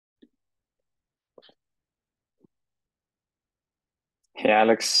Hey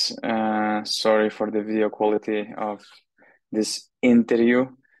Alex, sorry for the video quality of this interview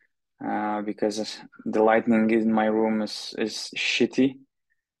because the lighting in my room is shitty,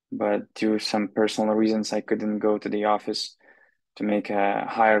 but due to some personal reasons, I couldn't go to the office to make a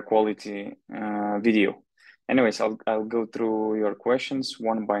higher quality video. Anyways, I'll go through your questions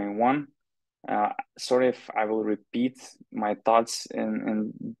one by one. Uh, Sorry if I will repeat my thoughts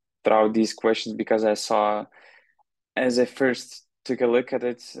in throughout these questions because I saw as I first took a look at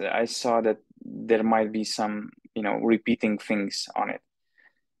it, I saw that there might be some, repeating things on it.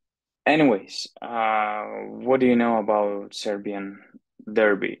 Anyways, what do you know about Serbian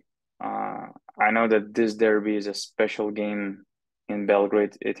derby? Uh, I know that this derby is a special game in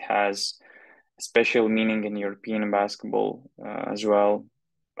Belgrade. It has a special meaning in European basketball as well.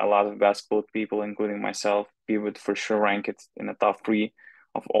 A lot of basketball people, including myself, we would for sure rank it in the top three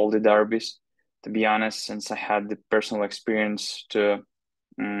of all the derbies. To be honest, since I had the personal experience to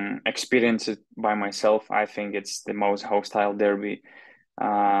experience it by myself, I think it's the most hostile derby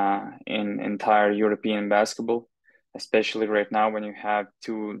in entire European basketball, especially right now when you have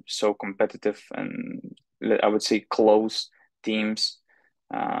two so competitive and I would say close teams.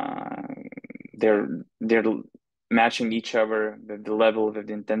 Uh, they're matching each other with the level, with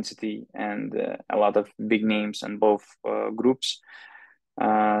the intensity, and a lot of big names in both groups.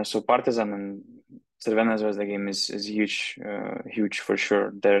 So Partizan and Crvena Zvezda game is huge, huge for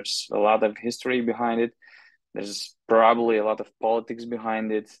sure. There's a lot of history behind it. There's probably a lot of politics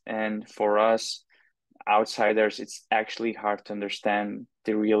behind it, and for us outsiders, it's actually hard to understand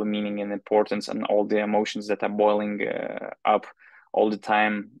the real meaning and importance and all the emotions that are boiling up all the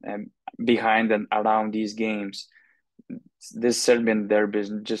time behind and around these games. This Serbian derby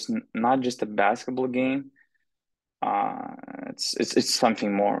is just not just a basketball game. Uh, it's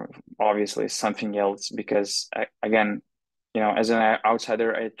something more. Obviously, it's something else because again, as an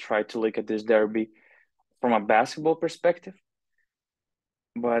outsider, I try to look at this derby from a basketball perspective.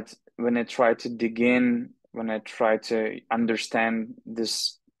 But when I try to dig in, when I try to understand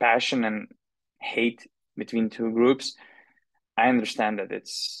this passion and hate between two groups, I understand that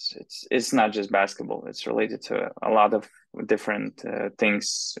it's not just basketball. It's related to a lot of different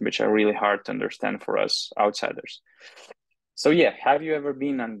things which are really hard to understand for us outsiders. So yeah, have you ever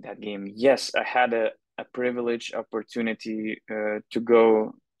been on that game? Yes, I had a privileged opportunity to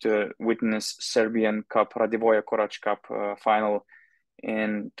go to witness Serbian Cup, Radivoja Korac Cup final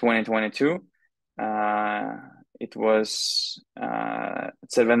in 2022. Uh, it was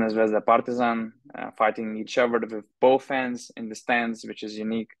Crvena Zvezda Partizan fighting each other with both fans in the stands, which is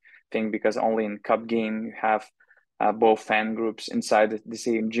unique thing because only in cup game you have both fan groups inside the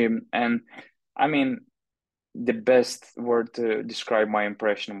same gym. And I mean, the best word to describe my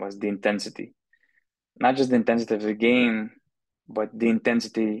impression was the intensity. Not just the intensity of the game, but the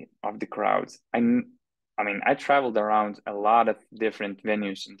intensity of the crowds. I mean, I traveled around a lot of different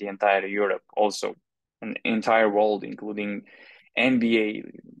venues in the entire Europe, also in the entire world, including NBA,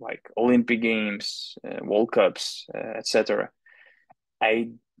 like Olympic Games, World Cups, etc. I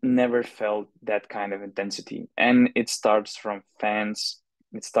never felt that kind of intensity, and it starts from fans.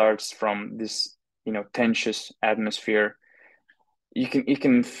 It starts from this, tensious atmosphere. You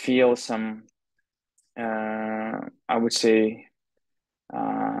can feel some, I would say,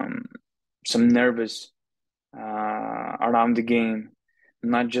 um, some nervous around the game,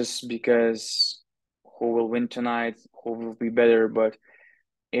 not just because who will win tonight, who will be better, but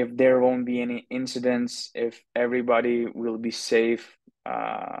if there won't be any incidents, if everybody will be safe,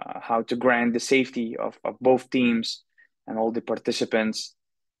 how to grant the safety of both teams and all the participants.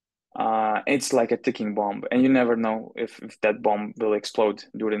 It's like a ticking bomb, and you never know if that bomb will explode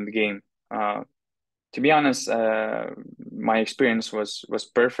during the game. Uh, to be honest, my experience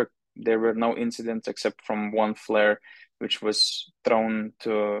was perfect. There were no incidents except from one flare, which was thrown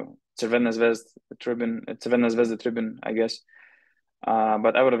to Crvena Zvezda tribune, I guess.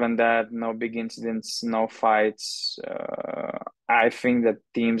 But other than that, no big incidents, no fights. I think that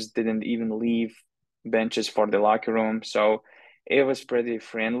teams didn't even leave benches for the locker room, so it was pretty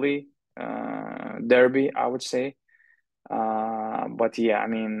friendly derby, I would say. But yeah, I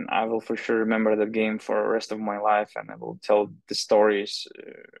mean, I will for sure remember that game for the rest of my life, and I will tell the stories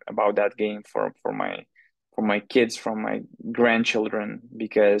about that game for my kids, from my grandchildren,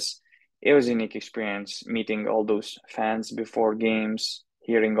 because it was a unique experience meeting all those fans before games,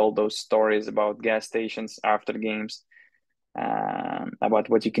 hearing all those stories about gas stations after games, about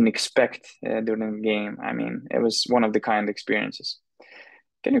what you can expect during the game. I mean, it was one of the kind experiences.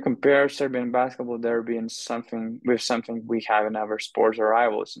 Can you compare Serbian basketball derby and something with something we have in our sports or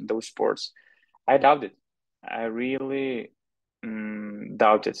rivals in those sports? I doubt it. I really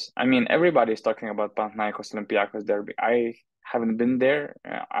doubt it. I mean, everybody's talking about Panathinaikos Olympiacos derby. I haven't been there.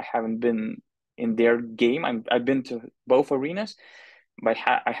 I haven't been in their game. I've been to both arenas, but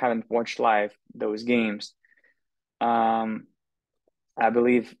I haven't watched live those games. I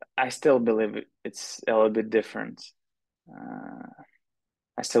still believe it's a little bit different.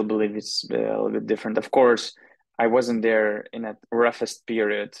 I still believe it's a little bit different. Of course, I wasn't there in a roughest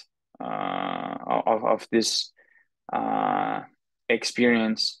period of this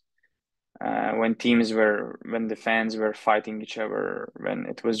experience when the fans were fighting each other, when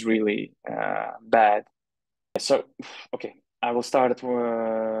it was really bad. So, okay, I will start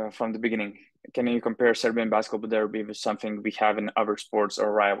from the beginning. Can you compare Serbian basketball derby with something we have in other sports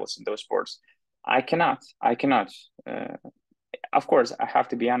or rivals in those sports? I cannot. I cannot. Of course, I have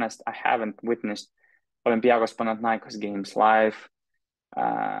to be honest. I haven't witnessed Olympiacos Panathinaikos games live.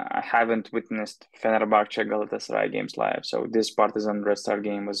 I haven't witnessed Fenerbahce Galatasaray games live. So this Partizan Red Star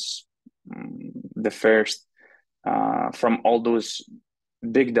game was the first from all those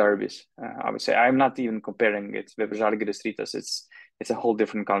big derbies. I would say I'm not even comparing it with Žalgiris Rytas. It's a whole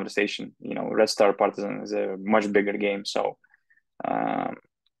different conversation. You know, Red Star Partizan is a much bigger game. So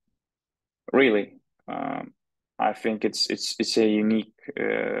really, I think it's a unique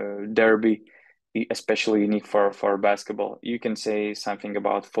derby, especially unique for basketball. You can say something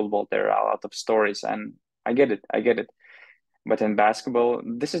about football. There are a lot of stories, and I get it. I get it. But in basketball,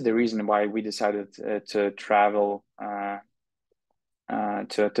 this is the reason why we decided to travel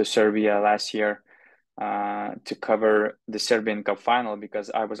to Serbia last year to cover the Serbian Cup final, because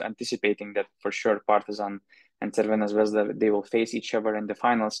I was anticipating that for sure Partizan and Crvena Zvezda, they will face each other in the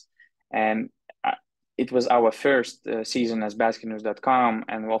finals. And it was our first season as basketnews.com.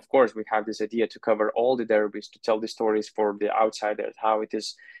 And of course, we have this idea to cover all the derbies, to tell the stories for the outsiders, how it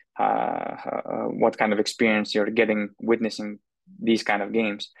is, what kind of experience you're getting witnessing these kind of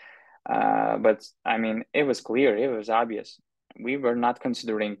games. But I mean, it was clear, it was obvious. We were not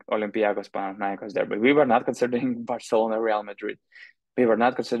considering Olympiacos Panathinaikos derby. We were not considering Barcelona Real Madrid. We were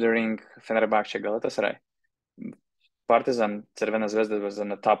not considering Fenerbahce Galatasaray. Partizan Crvena Zvezda was on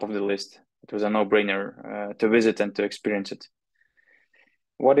the top of the list. It was a no-brainer to visit and to experience it.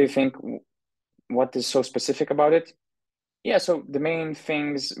 What do you think? What is so specific about it? Yeah, so the main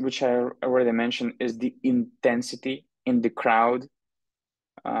things which I already mentioned is the intensity in the crowd,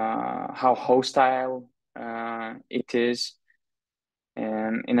 how hostile it is.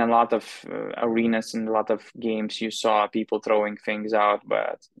 And in a lot of arenas, in a lot of games, you saw people throwing things out.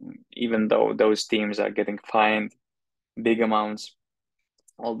 But even though those teams are getting fined big amounts,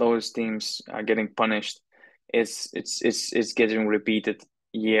 all those teams are getting punished, it's getting repeated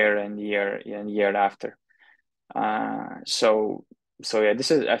year and year and year after. So yeah,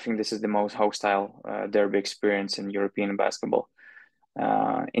 I think this is the most hostile derby experience in European basketball.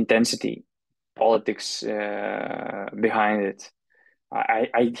 Intensity, politics behind it.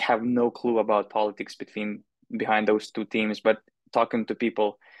 I have no clue about politics behind those two teams, but talking to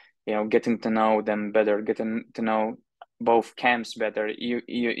people, you know, getting to know them better, getting to know both camps better,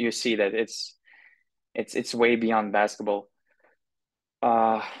 you see that it's way beyond basketball.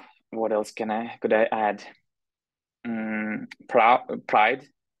 What else could I add? Pride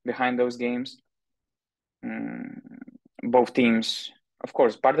behind those games. Both teams, of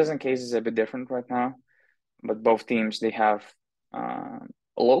course, Partizan case is a bit different right now, but both teams, they have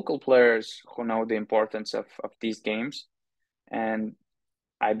local players who know the importance of these games. And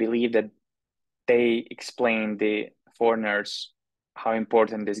I believe that they explain the foreigners how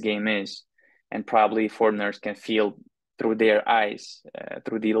important this game is. And probably foreigners can feel through their eyes,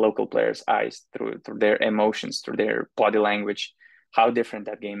 through the local players' eyes, through their emotions, through their body language, how different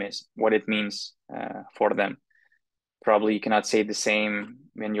that game is, what it means for them. Probably you cannot say the same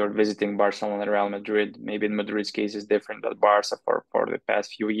when you're visiting Barcelona, Real Madrid. Maybe in Madrid's case is different, but Barca for the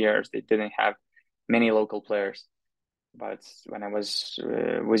past few years, they didn't have many local players. But when I was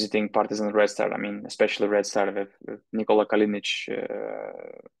visiting Partizan Red Star, I mean, especially Red Star with Nikola Kalinic,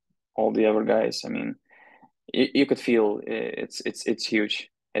 all the other guys, I mean, you could feel it's huge.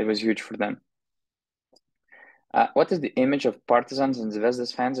 It was huge for them. What is the image of Partisans and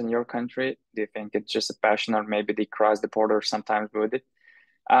Zvezdas fans in your country? Do you think it's just a passion, or maybe they cross the border sometimes with it?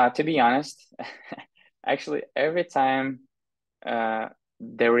 To be honest, actually, every time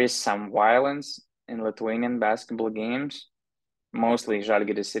there is some violence in Lithuanian basketball games, mostly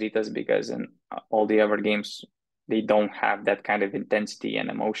Žalgiris Rytas, because in all the other games, they don't have that kind of intensity and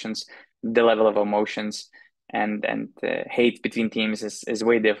emotions. The level of emotions and hate between teams is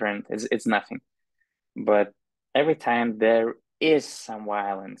way different. It's nothing. But every time there is some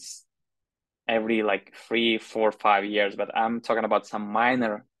violence, every like 3, 4, 5 years, but I'm talking about some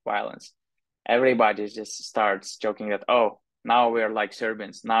minor violence. Everybody just starts joking that, oh, now we're like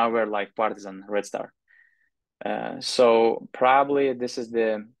Serbians, now we're like Partizan, Red Star. So probably this is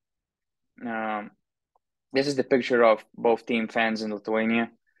the picture of both team fans in Lithuania.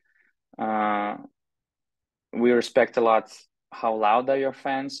 We respect a lot how loud are your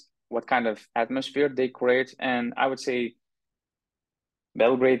fans, what kind of atmosphere they create, and I would say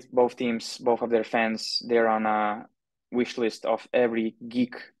Belgrade, both teams, both of their fans, they're on a wish list of every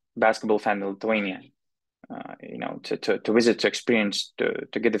geek basketball fan in Lithuania. To visit, to experience,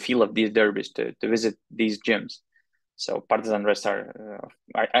 to get the feel of these derbies, to visit these gyms. So Partizan Red Star,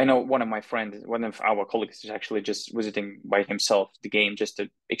 I know one of our colleagues is actually just visiting by himself the game just to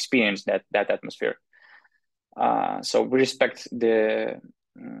experience that atmosphere. So we respect the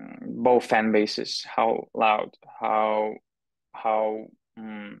both fan bases, how loud, how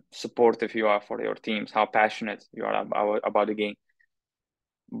supportive you are for your teams, how passionate you are about the game.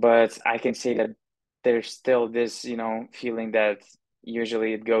 But I can say that there's still this, feeling that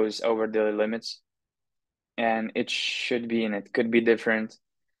usually it goes over the limits, and it should be, and it could be different.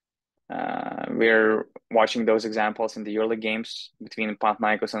 We're watching those examples in the early games between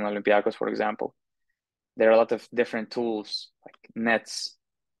Panathinaikos and Olympiacos, for example. There are a lot of different tools like nets,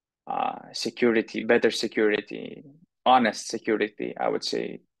 security, better security, honest security, I would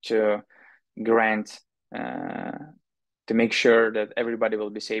say, to grant to make sure that everybody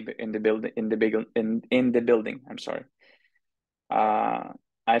will be safe in the building. In the building, I'm sorry.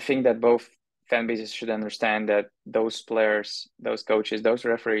 I think that both fan bases should understand that those players, those coaches, those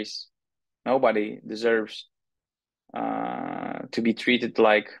referees, nobody deserves to be treated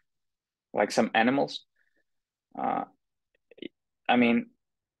like some animals. I mean,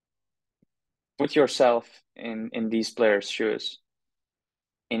 put yourself in these players' shoes.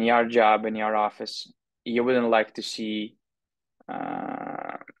 In your job, in your office, you wouldn't like to see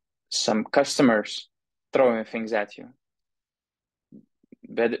some customers throwing things at you.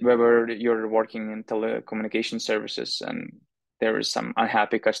 Whether you're working in telecommunication services and there is some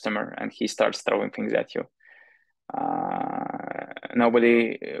unhappy customer and he starts throwing things at you.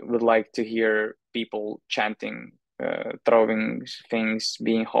 Nobody would like to hear people chanting, throwing things,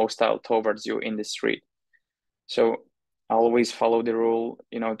 being hostile towards you in the street. So always follow the rule,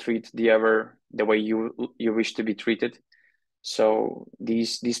 treat the other the way you wish to be treated. So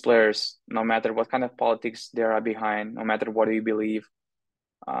these players, no matter what kind of politics there are behind, no matter what you believe,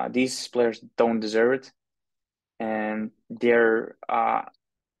 these players don't deserve it, and they're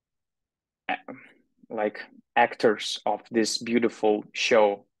like actors of this beautiful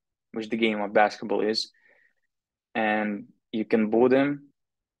show, which the game of basketball is. And you can boo them,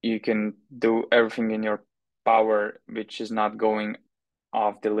 you can do everything in your power, which is not going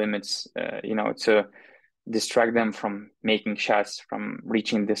off the limits, to distract them from making shots, from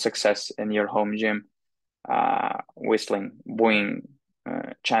reaching the success in your home gym, whistling, booing,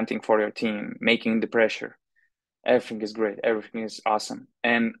 chanting for your team, making the pressure. Everything is great. Everything is awesome.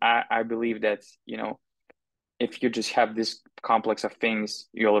 And I believe that, if you just have this complex of things,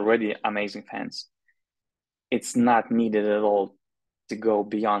 you're already amazing fans. It's not needed at all to go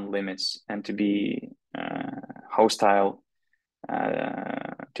beyond limits and to be hostile,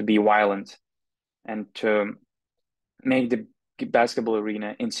 to be violent, and to make the basketball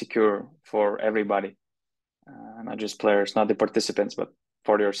arena insecure for everybody, not just players, not the participants, but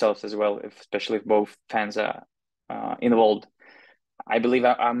for yourselves as well, especially if both fans are involved. I believe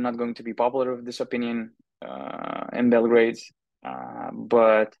I'm not going to be popular with this opinion in Belgrade,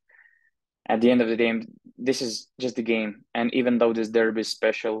 but at the end of the day, this is just the game. And even though this derby is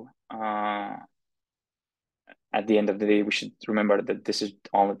special, at the end of the day, we should remember that this is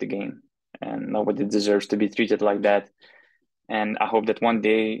only the game, and nobody deserves to be treated like that. And I hope that one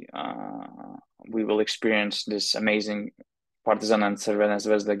day we will experience this amazing Partizan and Crvena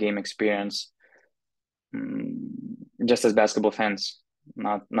Zvezda game experience, just as basketball fans,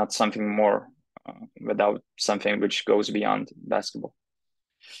 not something more, without something which goes beyond basketball.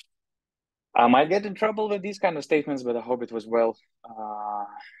 I might get in trouble with these kind of statements, but I hope it was well.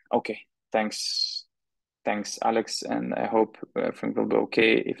 Okay, thanks, Alex, and I hope everything will be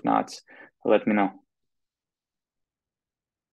okay. If not, let me know.